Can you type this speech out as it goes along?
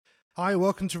Hi,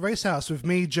 welcome to Racehouse with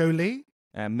me, Joe Lee.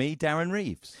 And me, Darren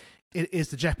Reeves. It is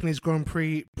the Japanese Grand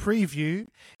Prix preview.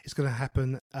 It's going to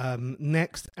happen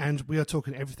next, and we are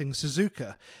talking everything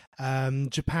Suzuka.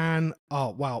 Japan, oh,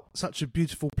 wow, such a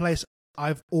beautiful place.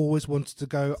 I've always wanted to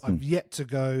go. I've yet to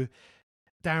go.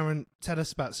 Darren, tell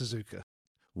us about Suzuka.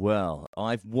 Well,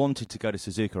 I've wanted to go to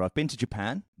Suzuka. I've been to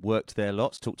Japan, worked there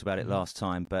lots, talked about it last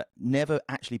time, but never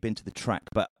actually been to the track.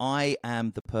 But I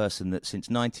am the person that since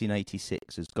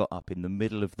 1986 has got up in the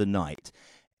middle of the night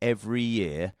every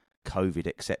year, COVID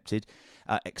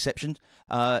exception.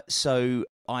 So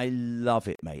I love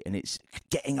it, mate. And it's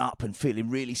getting up and feeling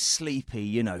really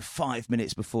sleepy, 5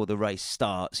 minutes before the race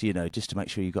starts, just to make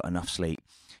sure you've got enough sleep.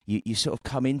 You sort of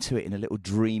come into it in a little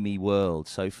dreamy world.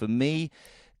 So for me,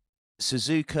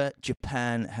 Suzuka,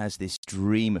 Japan has this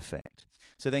dream effect.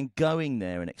 So then going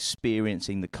there and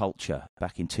experiencing the culture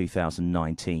back in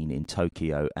 2019 in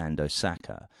Tokyo and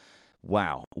Osaka,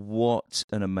 wow, what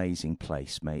an amazing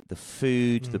place, mate. The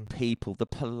food, the people, the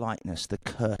politeness, the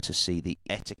courtesy, the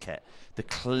etiquette,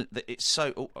 it's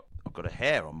so... Oh, I've got a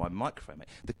hair on my microphone, mate.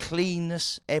 The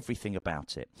cleanness, everything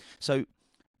about it. So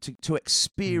to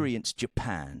experience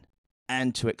Japan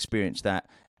and to experience that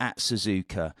at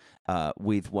Suzuka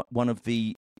with one of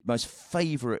the most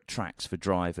favourite tracks for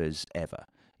drivers ever,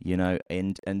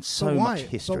 and so much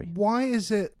history. But why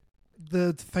is it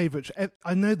the favourite?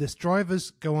 I know this.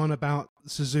 Drivers go on about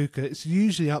Suzuka. It's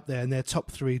usually up there in their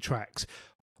top three tracks.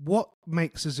 What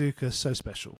makes Suzuka so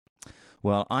special?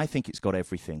 Well, I think it's got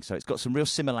everything. So it's got some real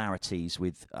similarities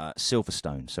with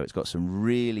Silverstone. So it's got some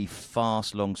really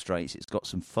fast long straights. It's got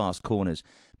some fast corners.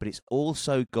 But it's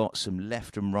also got some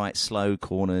left and right slow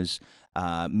corners,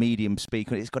 medium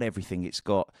speed. It's got everything. It's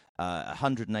got a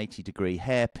 180-degree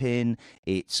hairpin.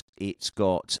 It's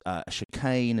got a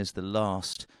chicane as the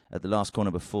last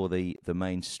corner before the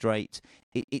main straight.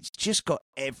 It's just got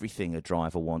everything a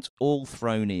driver wants, all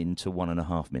thrown into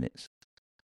 1.5 minutes.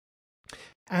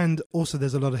 And also,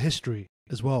 there's a lot of history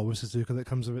as well with Suzuka that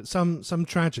comes with it. Some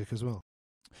tragic as well.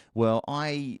 Well,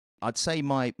 I'd say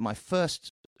my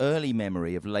first early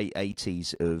memory of late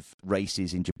 80s of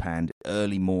races in Japan,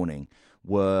 early morning,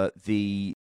 were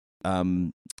the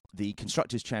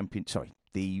drivers' championship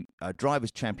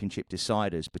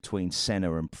deciders between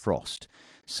Senna and Prost.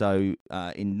 So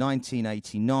in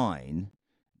 1989,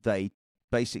 they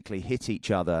basically hit each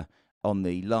other on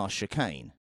the last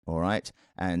chicane. All right,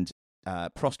 and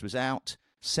Prost was out.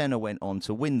 Senna went on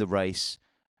to win the race,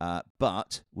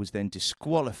 but was then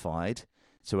disqualified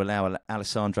to allow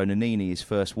Alessandro Nannini his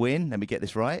first win. Let me get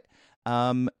this right,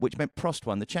 which meant Prost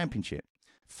won the championship.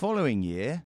 Following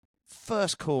year,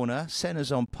 first corner,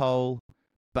 Senna's on pole,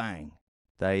 bang,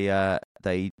 they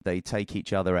take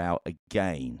each other out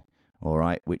again. All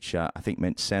right, which I think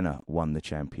meant Senna won the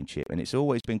championship. And it's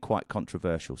always been quite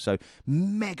controversial. So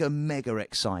mega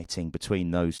exciting between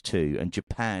those two. And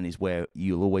Japan is where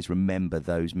you'll always remember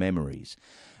those memories.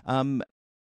 And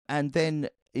then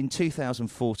in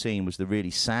 2014 was the really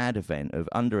sad event of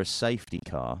under a safety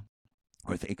car.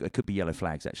 Or I think it could be yellow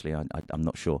flags, actually. I'm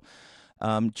not sure.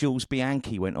 Jules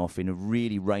Bianchi went off in a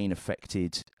really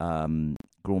rain-affected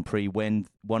Grand Prix when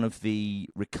one of the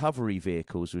recovery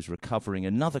vehicles was recovering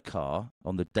another car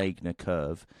on the Degner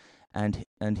curve, and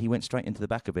he went straight into the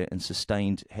back of it and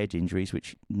sustained head injuries,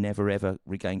 which never ever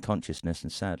regained consciousness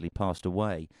and sadly passed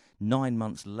away 9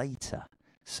 months later.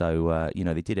 So,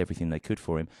 they did everything they could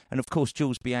for him. And, of course,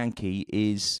 Jules Bianchi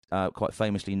is quite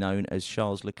famously known as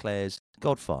Charles Leclerc's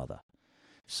godfather.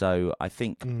 So I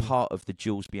think part of the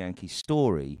Jules Bianchi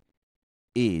story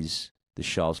is the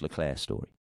Charles Leclerc story.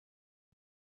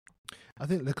 I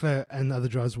think Leclerc and other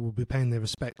drivers will be paying their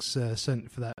respects certainly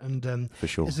for that. And for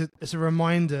sure. It's a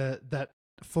reminder that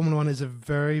Formula One is a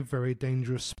very, very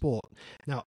dangerous sport.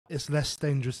 Now, it's less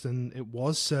dangerous than it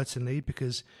was, certainly,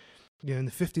 because in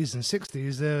the 50s and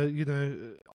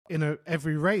 60s, in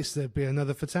every race there'd be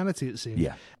another fatality, it seemed.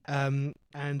 Yeah.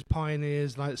 And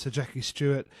pioneers like Sir Jackie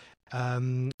Stewart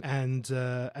and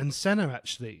Senna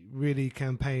actually really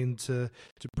campaigned to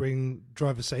bring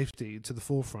driver safety to the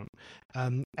forefront.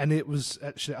 And it was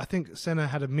actually, I think Senna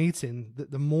had a meeting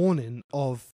the morning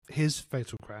of his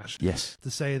fatal crash. Yes.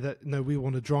 To say that we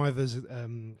want a drivers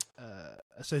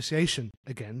association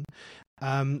again,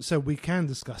 so we can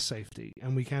discuss safety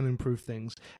and we can improve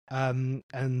things. And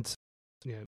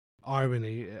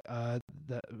irony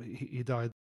that he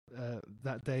died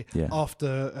that day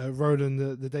after Roland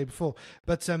the day before.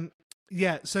 But so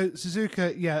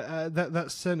Suzuka,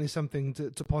 that's certainly something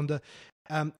to ponder.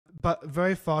 But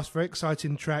very fast, very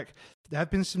exciting track. There have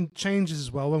been some changes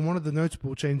as well, and one of the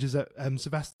notable changes that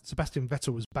Sebastian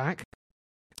Vettel was back.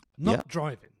 not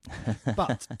driving.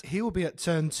 But he will be at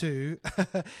turn 2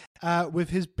 with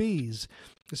his bees.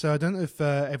 So I don't know if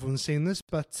everyone's seen this,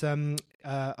 but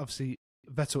obviously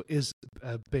Vettel is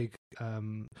a big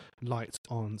light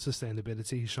on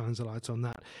sustainability. He shines a light on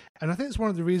that. And I think it's one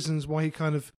of the reasons why he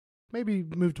kind of maybe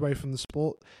moved away from the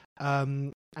sport.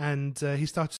 And he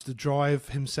started to drive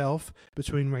himself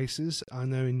between races. I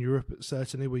know in Europe,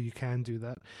 certainly, where you can do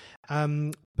that.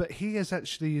 But he has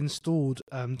actually installed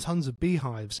tons of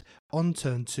beehives on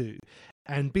turn 2.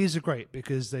 And bees are great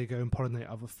because they go and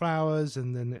pollinate other flowers,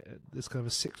 and then there's kind of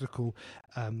a cyclical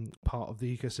part of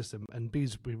the ecosystem. And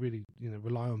bees, we really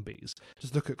rely on bees.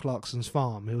 Just look at Clarkson's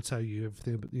farm; he'll tell you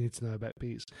everything you need to know about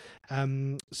bees.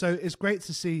 So it's great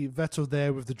to see Vettel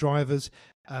there with the drivers,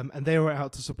 and they were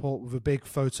out to support with a big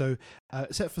photo,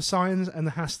 except for Sainz and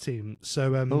the Haas team.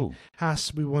 So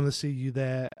Haas, we want to see you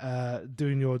there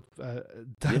doing your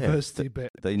diversity bit.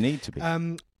 They need to be.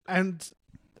 And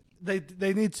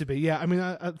They need to be, yeah. I mean,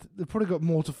 they've probably got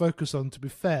more to focus on, to be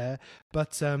fair.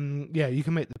 But yeah, you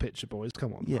can make the picture, boys.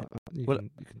 Come on, yeah. You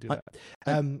can do that.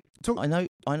 I know,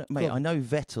 mate. I know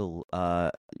Vettel.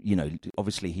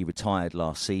 Obviously he retired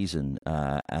last season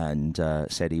and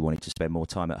said he wanted to spend more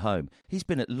time at home. He's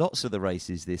been at lots of the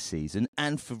races this season,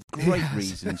 and for great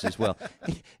reasons as well.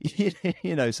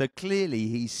 So clearly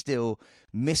he's still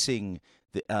missing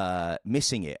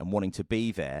it and wanting to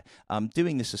be there.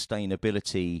 Doing the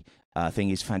sustainability thing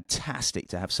is fantastic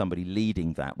to have somebody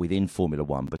leading that within Formula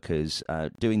One, because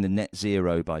doing the net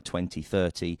zero by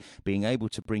 2030, being able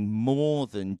to bring more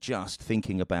than just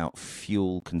thinking about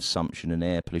fuel consumption and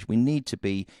air pollution, we need to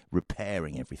be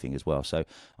repairing everything as well. So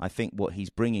I think what he's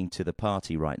bringing to the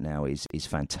party right now is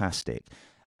fantastic.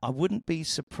 I wouldn't be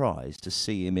surprised to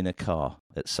see him in a car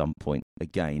at some point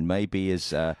again, maybe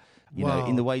as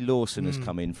in the way Lawson has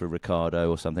come in for Ricciardo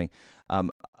or something.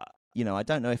 I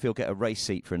don't know if he'll get a race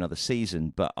seat for another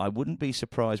season, but I wouldn't be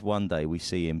surprised one day we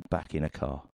see him back in a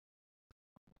car.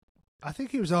 I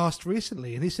think he was asked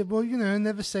recently, and he said, well,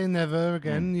 never say never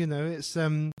again. It's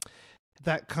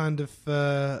that kind of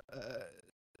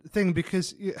thing,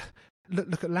 because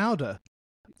look at Lauda.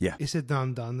 Yeah. He said, no,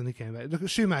 I'm done, then he came back. Look at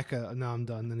Schumacher, no, I'm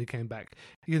done, then he came back.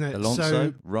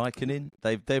 Alonso, Raikkonen,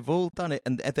 they've all done it,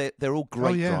 and they're all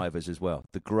great drivers as well,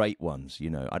 the great ones.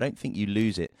 I don't think you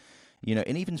lose it.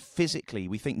 And even physically,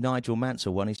 we think Nigel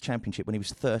Mansell won his championship when he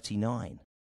was 39.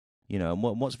 And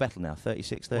what's Vettel now,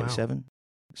 36, 37? Wow.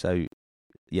 So,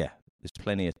 yeah, there's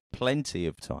plenty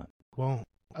of time. Well,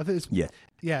 I think it's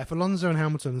if Alonso and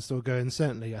Hamilton are still going,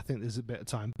 certainly I think there's a bit of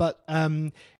time. But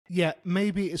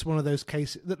maybe it's one of those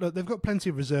cases. Look, they've got plenty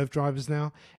of reserve drivers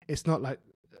now. It's not like,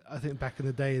 I think back in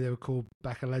the day they were called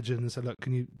back a legend and said, look,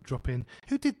 can you drop in?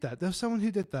 Who did that? There was someone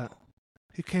who did that,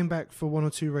 who came back for 1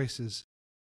 or 2 races.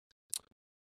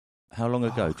 How long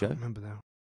ago, I Joe? can't remember now.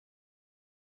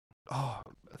 I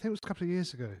think it was a couple of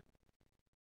years ago.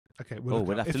 Okay, we'll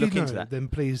have to look into that. Then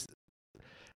please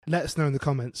let us know in the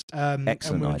comments. Excellent.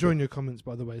 And we're enjoying your comments,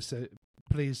 by the way, so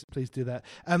please do that.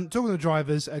 Talking to the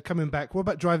drivers coming back, what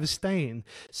about drivers staying?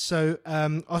 So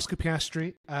Oscar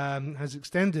Piastri has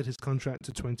extended his contract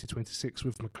to 2026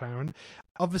 with McLaren.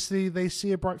 Obviously, they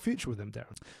see a bright future with him,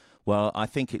 Darren. Well, I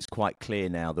think it's quite clear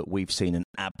now that we've seen an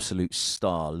absolute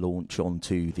star launch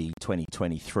onto the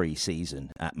 2023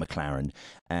 season at McLaren,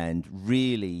 and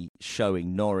really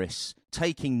showing Norris,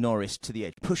 taking Norris to the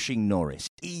edge, pushing Norris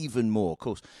even more. Of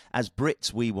course, as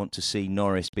Brits, we want to see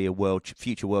Norris be a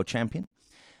future world champion.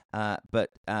 But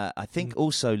I think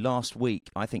also last week,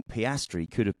 I think Piastri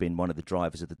could have been one of the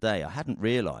drivers of the day. I hadn't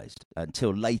realised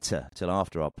until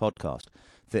after our podcast,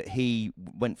 that he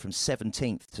went from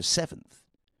 17th to 7th.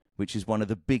 Which is one of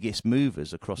the biggest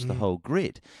movers across the whole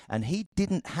grid. And he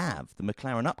didn't have the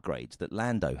McLaren upgrades that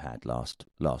Lando had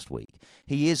last week.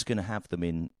 He is going to have them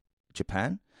in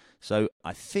Japan. So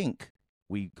I think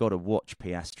we've got to watch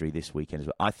Piastri this weekend as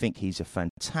well. I think he's a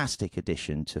fantastic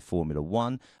addition to Formula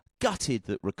One. Gutted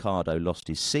that Ricciardo lost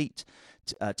his seat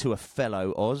to a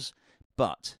fellow Oz.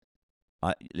 But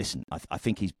I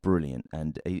think he's brilliant,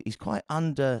 and he's quite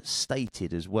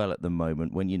understated as well at the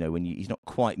moment. When he's not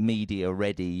quite media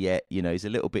ready yet. He's a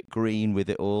little bit green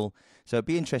with it all. So it'd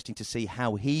be interesting to see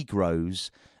how he grows,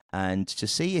 and to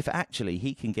see if actually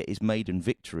he can get his maiden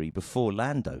victory before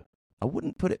Lando. I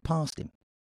wouldn't put it past him.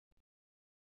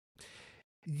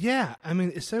 Yeah, I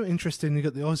mean, it's so interesting. You've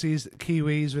got the Aussies, the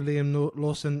Kiwis with Liam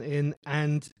Lawson in,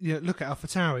 and look at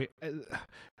AlphaTauri. A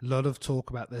lot of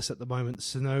talk about this at the moment.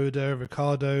 Tsunoda,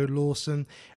 Ricciardo, Lawson.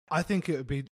 I think it would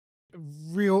be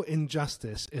real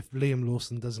injustice if Liam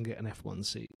Lawson doesn't get an F1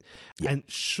 seat. Yeah. And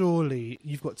surely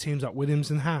you've got teams like Williams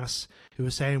and Haas who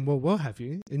are saying, well, we'll have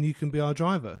you and you can be our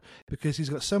driver, because he's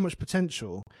got so much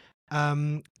potential.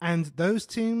 And those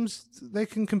teams, they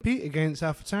can compete against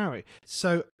AlphaTauri.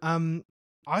 So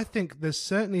I think there's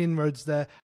certainly inroads there.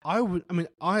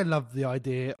 I love the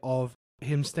idea of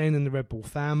him staying in the Red Bull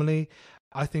family.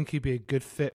 I think he'd be a good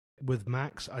fit with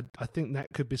Max. I think that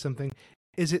could be something.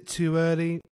 Is it too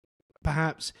early?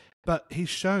 Perhaps. But he's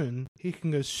shown he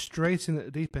can go straight in at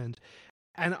the deep end.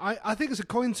 And I think it's a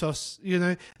coin toss.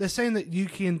 They're saying that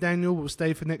Yuki and Daniel will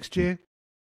stay for next year.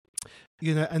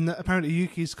 And apparently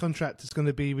Yuki's contract is going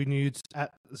to be renewed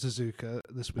at Suzuka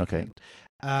this weekend.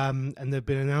 Okay. And there'll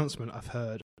be an announcement, I've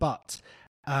heard. But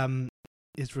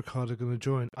is Ricciardo going to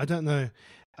join? I don't know.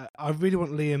 I really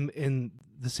want Liam in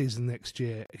the season next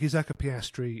year. He's like a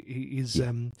Piastri. He's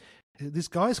this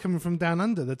guy's coming from down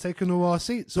under. They're taking all our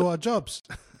seats, all our jobs.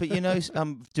 But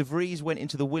De Vries went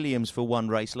into the Williams for one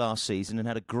race last season and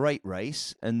had a great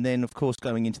race, and then of course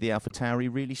going into the AlphaTauri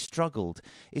really struggled.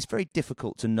 It's very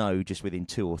difficult to know just within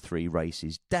 2 or 3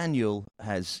 races. Daniel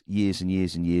has years and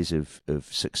years and years of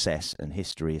success and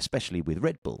history, especially with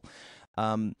Red Bull.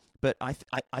 But I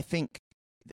think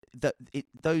that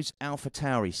those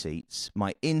AlphaTauri seats,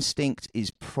 my instinct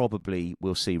is probably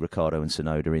we'll see Ricciardo and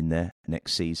Tsunoda in there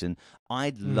next season.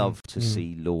 I'd love to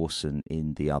see Lawson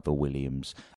in the other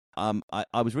Williams. I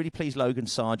was really pleased Logan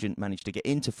Sargent managed to get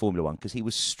into Formula One because he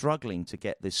was struggling to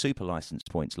get the super license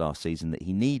points last season that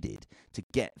he needed to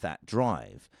get that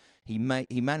drive. He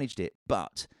managed it,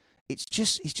 but he's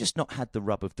just not had the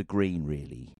rub of the green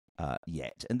really.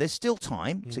 Yet. And there's still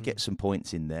time to get some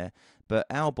points in there. But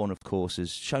Albon, of course, has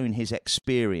shown his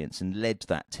experience and led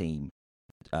that team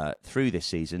through this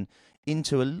season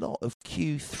into a lot of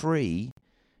Q3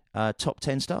 top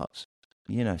 10 starts.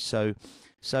 So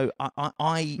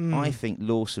I think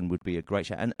Lawson would be a great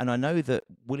shot. And I know that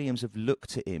Williams have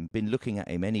been looking at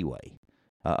him anyway.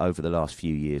 Over the last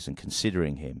few years and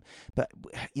considering him. But,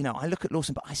 I look at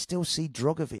Lawson, but I still see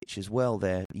Drogovic as well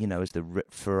there, as the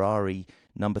Ferrari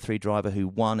number 3 driver who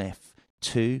won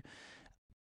F2.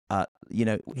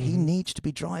 He needs to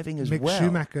be driving as well. Mick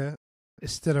Schumacher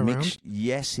is still around.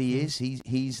 Yes, he is.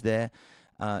 He's there.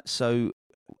 And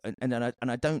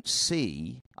I don't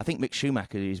see... I think Mick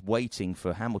Schumacher is waiting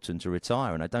for Hamilton to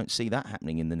retire, and I don't see that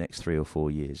happening in the next 3 or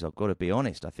 4 years. I've got to be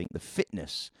honest. I think the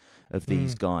fitness of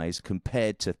these guys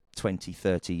compared to 20,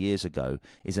 30 years ago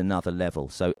is another level.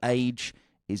 So age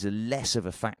is less of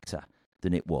a factor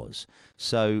than it was.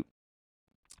 So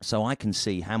I can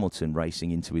see Hamilton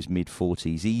racing into his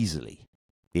mid-40s easily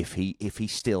if he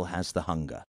still has the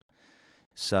hunger.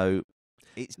 So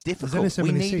it's difficult.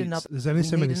 We need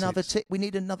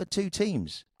another 2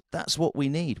 teams. That's what we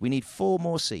need. We need 4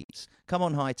 more seats. Come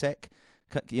on, High Tech.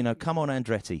 Come on,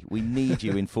 Andretti. We need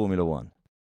you in Formula One.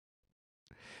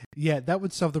 Yeah, that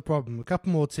would solve the problem. A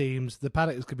couple more teams. The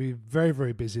paddock is going to be very,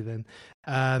 very busy then.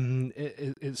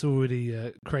 It's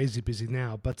already crazy busy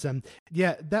now. But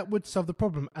that would solve the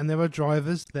problem. And there are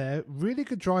drivers there, really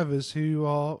good drivers who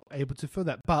are able to fill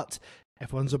that. But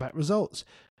everyone's about results.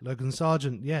 Logan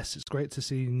Sargent, yes, it's great to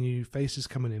see new faces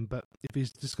coming in. But if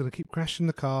he's just going to keep crashing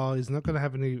the car, he's not going to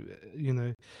have any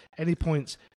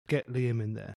points, get Liam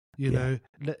in there.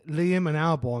 Liam and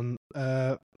Albon...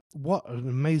 what an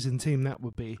amazing team that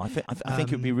would be! I think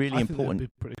it would be really important.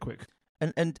 Think be pretty quick.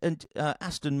 And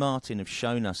Aston Martin have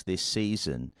shown us this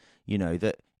season,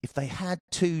 that if they had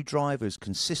 2 drivers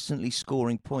consistently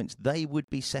scoring points, they would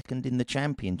be second in the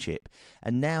championship.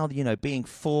 And now, being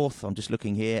 4th, I'm just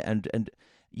looking here, and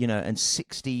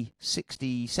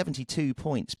 72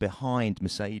 points behind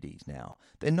Mercedes now.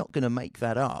 They're not going to make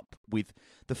that up with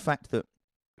the fact that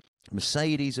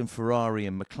Mercedes and Ferrari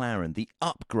and McLaren, the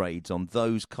upgrades on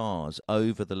those cars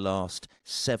over the last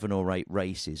 7 or 8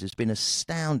 races has been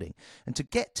astounding. And to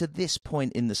get to this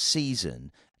point in the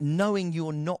season, knowing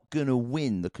you're not going to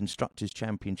win the Constructors'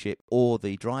 Championship or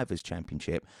the Drivers'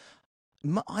 Championship,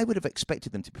 I would have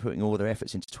expected them to be putting all their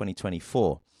efforts into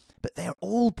 2024. But they're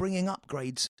all bringing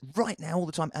upgrades right now all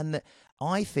the time. And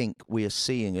I think we are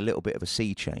seeing a little bit of a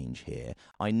sea change here.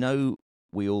 I know...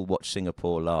 We all watched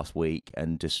Singapore last week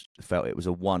and just felt it was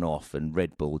a one-off and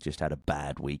Red Bull just had a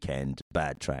bad weekend,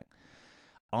 bad track.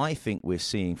 I think we're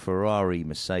seeing Ferrari,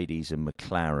 Mercedes and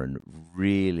McLaren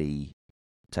really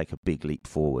take a big leap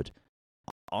forward.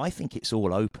 I think it's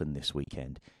all open this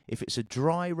weekend. If it's a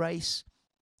dry race,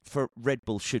 for Red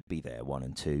Bull should be there, 1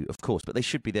 and 2, of course, but they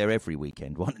should be there every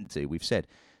weekend, 1 and 2, we've said.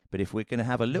 But if we're going to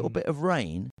have a little bit of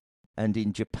rain, and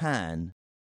in Japan,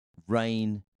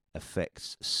 rain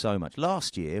affects so much.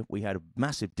 Last year, we had a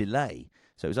massive delay.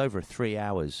 So it was over 3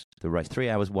 hours, the race, 3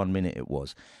 hours, 1 minute it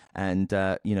was. And,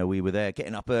 we were there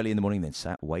getting up early in the morning, then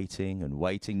sat waiting,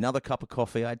 another cup of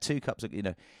coffee. I had 2 cups of,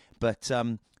 But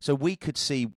so we could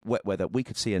see wet weather. We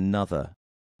could see another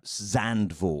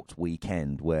Zandvoort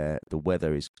weekend where the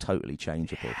weather is totally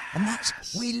changeable, and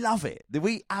we love it.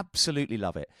 We absolutely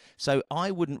love it. So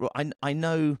I wouldn't. I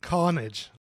know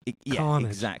carnage. Yeah, carnage.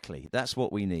 Exactly. That's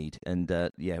what we need. And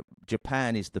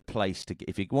Japan is the place to.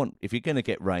 If you're going to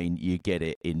get rain, you get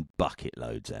it in bucket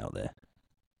loads out there.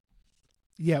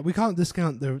 Yeah, we can't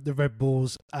discount the Red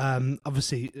Bulls.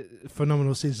 Obviously,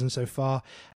 phenomenal season so far.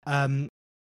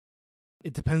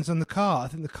 It depends on the car. I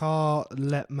think the car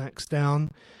let Max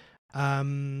down.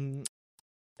 And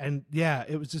yeah,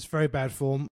 it was just very bad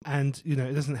form. And, it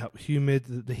doesn't help.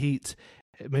 Humid, the heat,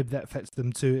 maybe that affects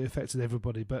them too. It affected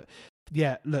everybody. But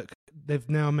yeah, look, they've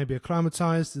now maybe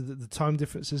acclimatized the time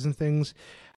differences and things.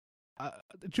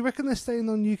 Do you reckon they're staying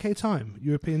on UK time,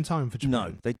 European time for Japan?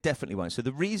 No, they definitely won't. So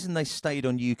the reason they stayed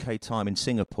on UK time in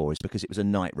Singapore is because it was a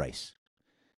night race.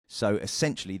 So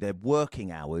essentially their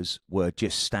working hours were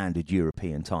just standard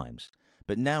European times.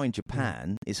 But now in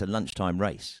Japan, it's a lunchtime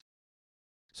race.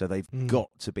 So they've got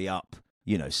to be up,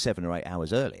 7 or 8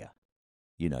 hours earlier,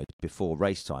 before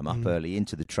race time, up early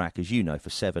into the track, as for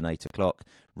 7, 8 o'clock,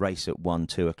 race at 1,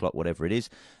 2 o'clock, whatever it is.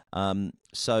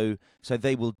 So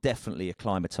they will definitely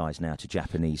acclimatise now to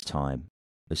Japanese time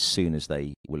as soon as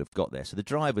they will have got there. So the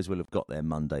drivers will have got there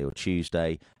Monday or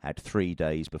Tuesday, had 3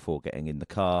 days before getting in the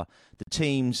car. The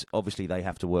teams, obviously, they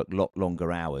have to work a lot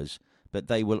longer hours, but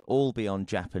they will all be on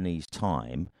Japanese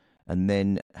time and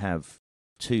then have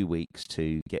 2 weeks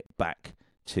to get back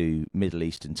to Middle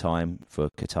Eastern time for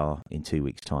Qatar in 2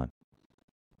 weeks' time.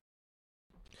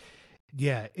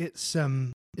 Yeah, it's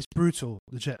brutal,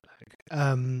 the jet lag.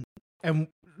 And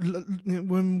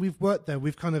when we've worked there,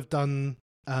 we've kind of done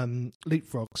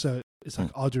leapfrog. So it's like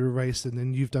I'll do a race and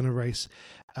then you've done a race.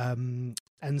 And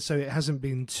so it hasn't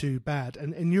been too bad.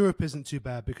 And in Europe isn't too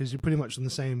bad because you're pretty much on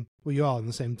the same, you are on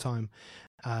the same time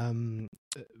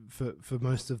for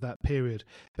most of that period.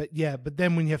 But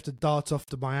then when you have to dart off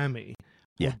to Miami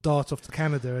or dart off to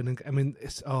Canada, and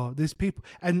these people.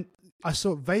 And I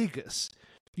saw Vegas.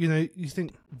 You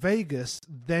think Vegas,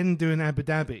 then doing Abu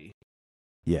Dhabi.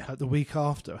 Yeah. The week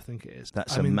after, I think it is.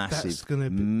 That's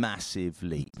massive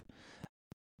leap.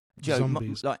 Joe,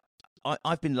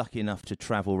 I've been lucky enough to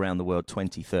travel around the world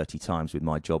 20, 30 times with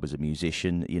my job as a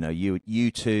musician.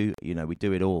 You too, we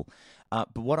do it all.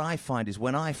 But what I find is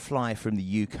when I fly from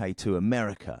the UK to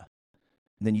America,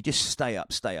 then you just stay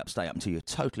up until you're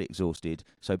totally exhausted.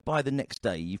 So by the next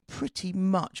day, you've pretty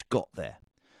much got there.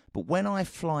 But when I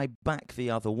fly back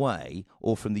the other way,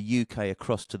 or from the UK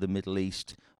across to the Middle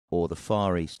East or the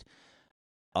Far East,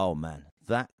 oh man,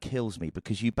 that kills me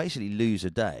because you basically lose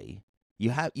a day.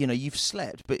 You've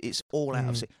slept, but it's all out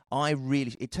of sync.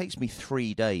 It takes me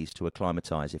 3 days to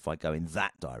acclimatise if I go in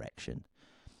that direction.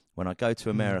 When I go to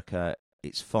America,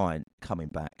 it's fine. Coming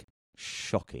back,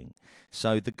 shocking.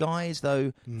 So the guys,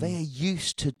 though, they are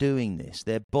used to doing this.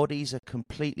 Their bodies are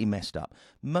completely messed up.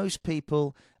 Most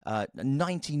people,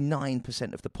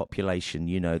 99% of the population,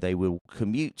 they will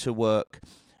commute to work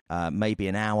maybe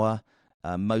an hour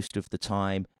most of the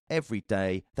time, every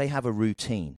day. They have a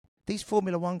routine. These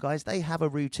Formula One guys, they have a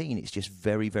routine. It's just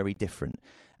very, very different.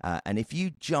 And if you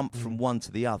jump from one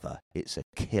to the other, it's a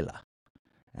killer.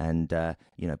 And but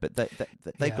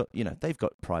they've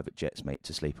got private jets, mate,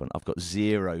 to sleep on. I've got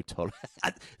zero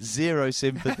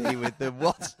sympathy with them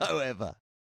whatsoever.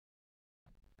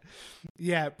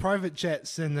 Yeah, private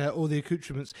jets and all the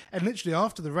accoutrements. And literally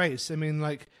after the race,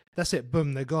 that's it,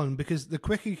 boom, they're gone. Because the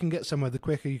quicker you can get somewhere, the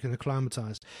quicker you can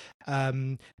acclimatise.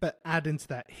 But add into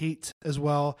that heat as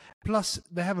well. Plus,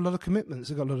 they have a lot of commitments.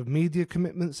 They've got a lot of media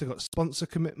commitments. They've got sponsor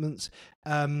commitments.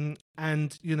 And,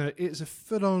 it's a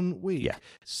full-on week. Yeah.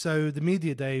 So the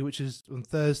media day, which is on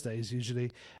Thursdays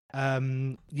usually,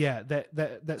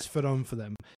 that's full on for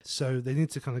them. So they need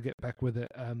to kind of get back with it.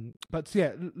 But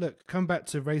yeah, look, come back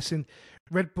to racing.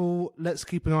 Red Bull, let's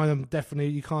keep an eye on them.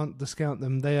 Definitely, you can't discount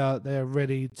them. They are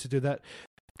ready to do that.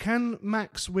 Can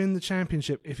Max win the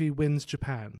championship if he wins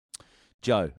Japan?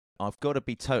 Joe, I've got to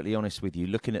be totally honest with you.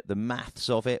 Looking at the maths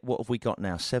of it, what have we got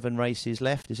now? 7 races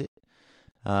left, is it?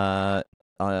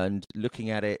 And looking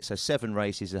at it, so 7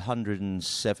 races,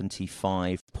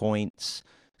 175 points.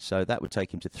 So that would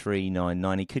take him to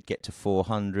 399. He could get to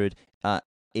 400.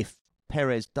 If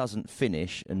Perez doesn't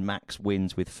finish and Max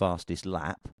wins with fastest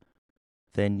lap,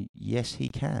 then yes, he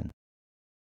can.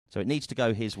 So it needs to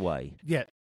go his way. Yeah.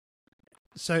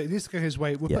 So it needs to go his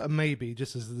way. We'll put a maybe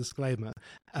just as a disclaimer.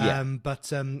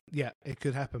 But it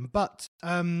could happen. But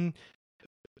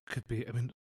could be.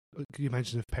 Can you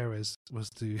imagine if Perez was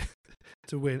to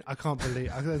win? I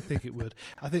don't think it would.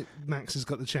 I think Max has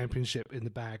got the championship in the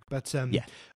bag. But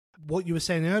what you were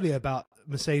saying earlier about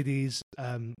Mercedes,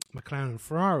 McLaren, and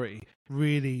Ferrari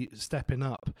really stepping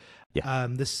up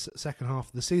this second half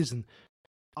of the season,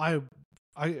 I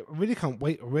really can't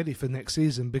wait already for next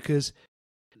season, because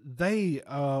they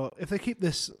are, if they keep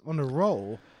this on a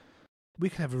roll, we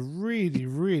could have a really,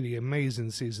 really amazing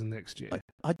season next year.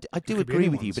 I do agree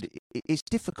with you, but it's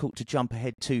difficult to jump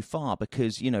ahead too far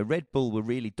because, Red Bull were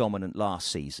really dominant last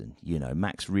season.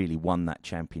 Max really won that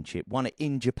championship, won it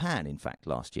in Japan, in fact,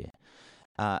 last year.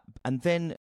 And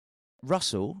then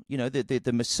Russell,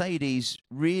 the Mercedes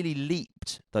really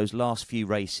leaped those last few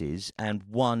races and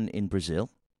won in Brazil.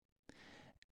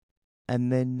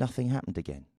 And then nothing happened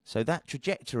again. So that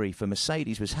trajectory for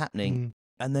Mercedes was happening,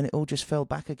 and then it all just fell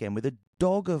back again with a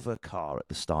dog of a car at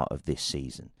the start of this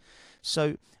season.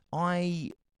 So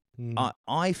I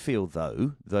feel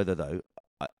though,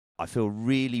 I feel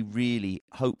really, really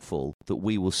hopeful that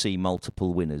we will see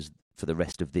multiple winners for the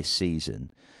rest of this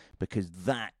season, because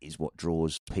that is what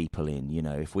draws people in.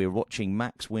 If we're watching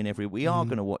Max win we are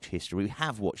going to watch history. We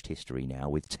have watched history now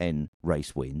with 10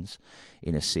 race wins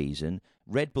in a season.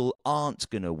 Red Bull aren't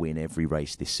going to win every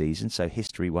race this season, so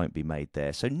history won't be made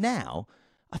there. So now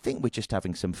I think we're just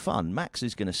having some fun. Max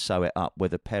is going to sew it up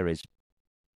whether Perez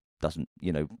doesn't,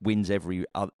 wins every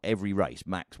race.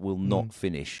 Max will not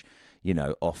finish,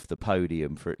 off the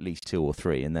podium for at least 2 or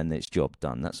 3, and then it's job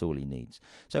done. That's all he needs.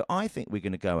 So I think we're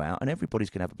going to go out and everybody's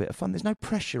going to have a bit of fun. There's no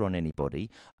pressure on anybody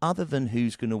other than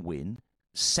who's going to win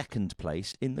second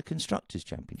place in the Constructors'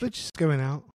 Championship. We're just going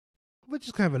out. We're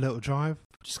just going to have a little drive.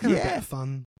 Just going to have a bit of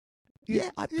fun.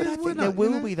 But I think there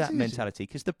will be that mentality,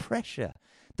 because the pressure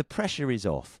is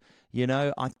off.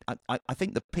 I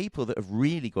think the people that have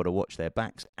really got to watch their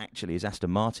backs actually is Aston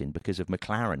Martin, because of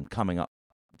McLaren coming up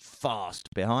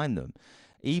fast behind them.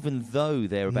 Even though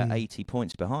they're about 80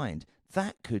 points behind,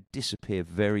 that could disappear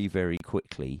very, very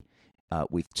quickly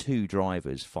with 2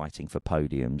 drivers fighting for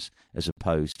podiums, as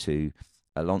opposed to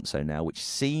Alonso now, which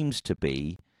seems to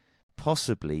be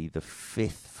possibly the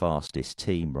 5th fastest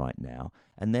team right now,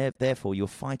 and therefore you're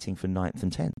fighting for 9th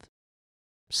and 10th.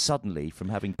 Suddenly, from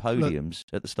having podiums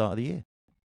at the start of the year.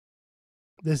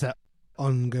 There's that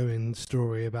ongoing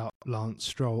story about Lance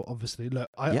Stroll, obviously. Look,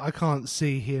 I can't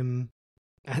see him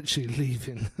actually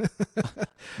leaving.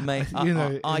 Mate,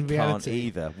 I can't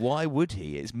either. Why would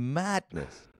he? It's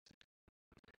madness.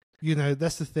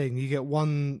 That's the thing. You get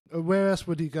one. Where else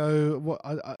would he go? What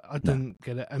I don't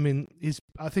get it. I mean,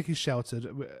 I think he's sheltered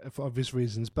for obvious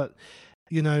reasons, but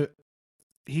he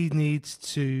needs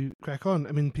to crack on.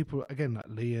 I mean, people again like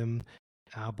Liam,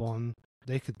 Albon,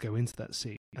 they could go into that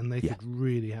seat and they could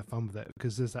really have fun with it,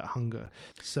 because there's that hunger.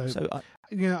 So I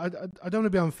don't want to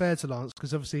be unfair to Lance,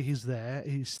 because obviously he's there,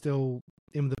 he's still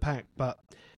in the pack, but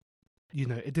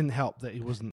it didn't help that he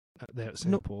wasn't there at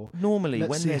Singapore. Normally,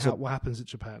 Let's see what happens at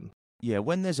Japan. Yeah,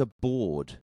 when there's a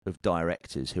board of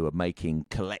directors who are making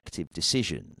collective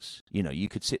decisions, you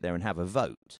could sit there and have a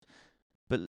vote.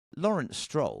 But Lawrence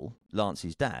Stroll,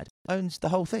 Lance's dad, owns the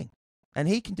whole thing. And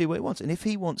he can do what he wants. And if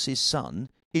he wants his son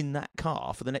in that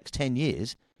car for the next 10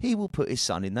 years, he will put his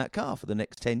son in that car for the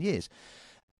next 10 years.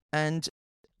 And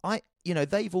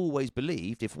they've always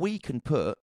believed if we can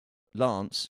put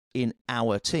Lance in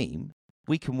our team,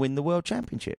 we can win the World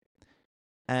Championship.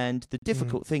 And the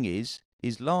difficult thing is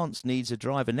Lance needs a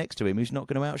driver next to him who's not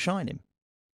going to outshine him.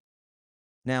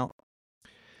 Now,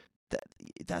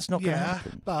 that's not going to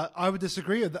happen. But I would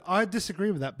disagree with that. I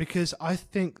disagree with that, because I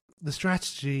think the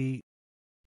strategy,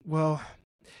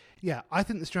 I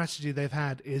think the strategy they've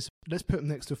had is, let's put him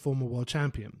next to a former world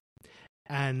champion,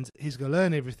 and he's going to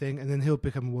learn everything, and then he'll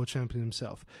become a world champion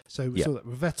himself. So we saw that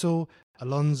with Vettel,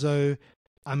 Alonso.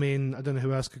 I mean, I don't know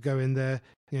who else could go in there.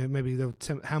 Maybe they'll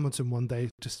tempt Hamilton one day.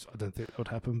 Just, I don't think that would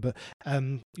happen. But,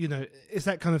 it's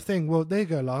that kind of thing. Well, there you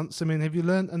go, Lance. I mean, have you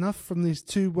learned enough from these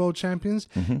 2 world champions?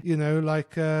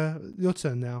 Your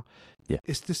turn now. Yeah.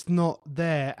 It's just not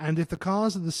there. And if the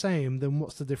cars are the same, then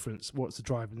what's the difference? What's the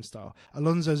driving style?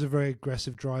 Alonso's a very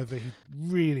aggressive driver. He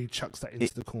really chucks that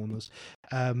into the corners.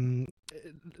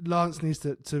 Lance needs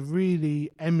to really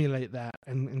emulate that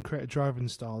and create a driving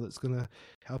style that's going to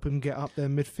help him get up there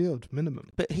midfield minimum.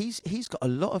 But he's got a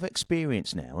lot of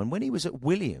experience now. And when he was at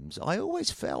Williams, I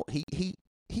always felt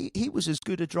he was as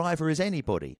good a driver as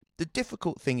anybody. The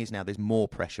difficult thing is now there's more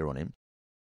pressure on him.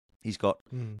 He's got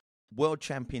world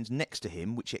champions next to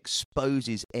him, which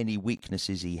exposes any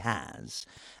weaknesses he has,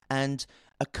 and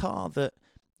a car that,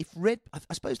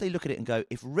 I suppose they look at it and go,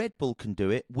 if Red Bull can do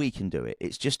it, we can do it.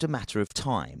 It's just a matter of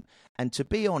time. And to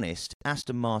be honest,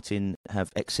 Aston Martin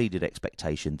have exceeded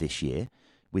expectation this year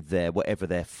with whatever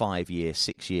their 5-year,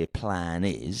 6-year plan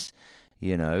is.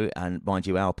 you know, and mind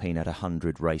you, Alpine had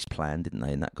 100 race plan, didn't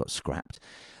they? And that got scrapped.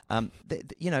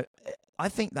 You know, I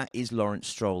think that is Lawrence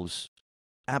Stroll's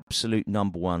absolute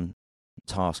number one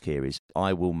task here is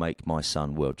I will make my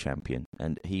son world champion,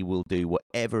 and he will do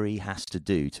whatever he has to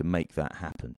do to make that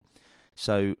happen.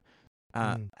 So,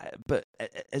 but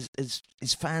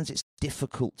as fans, it's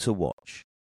difficult to watch,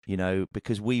 you know,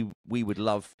 because we would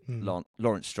love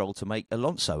Lawrence Stroll to make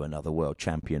Alonso another world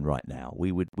champion right now.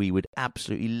 We would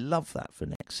absolutely love that for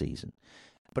next season.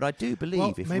 But I do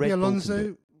believe if maybe Red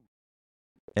Alonso,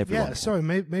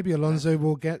 maybe Alonso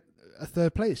will get a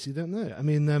third place. You don't know. I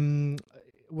mean,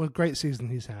 what a great season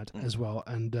he's had as well,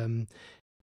 and and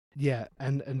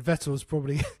Vettel's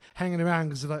probably hanging around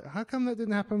because like, how come that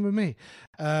didn't happen with me?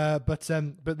 But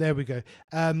there we go.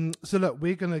 So look,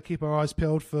 we're going to keep our eyes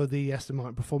peeled for the Aston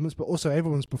Martin performance, but also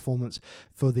everyone's performance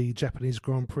for the Japanese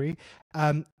Grand Prix.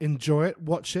 Enjoy it,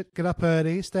 watch it, get up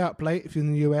early, stay up late if you're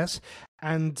in the US,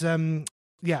 and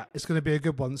it's going to be a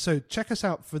good one. So check us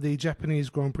out for the Japanese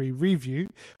Grand Prix review,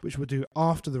 which we'll do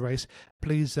after the race.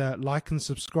 Please like and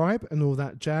subscribe and all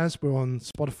that jazz. We're on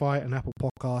Spotify and Apple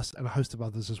Podcasts and a host of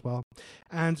others as well.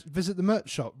 And visit the merch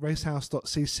shop,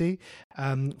 racehouse.cc,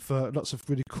 for lots of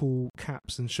really cool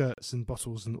caps and shirts and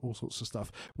bottles and all sorts of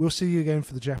stuff. We'll see you again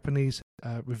for the Japanese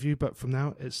review, but from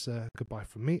now, it's goodbye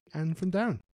from me and from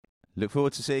Darren. Look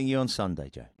forward to seeing you on Sunday,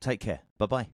 Joe. Take care.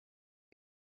 Bye-bye.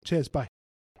 Cheers. Bye.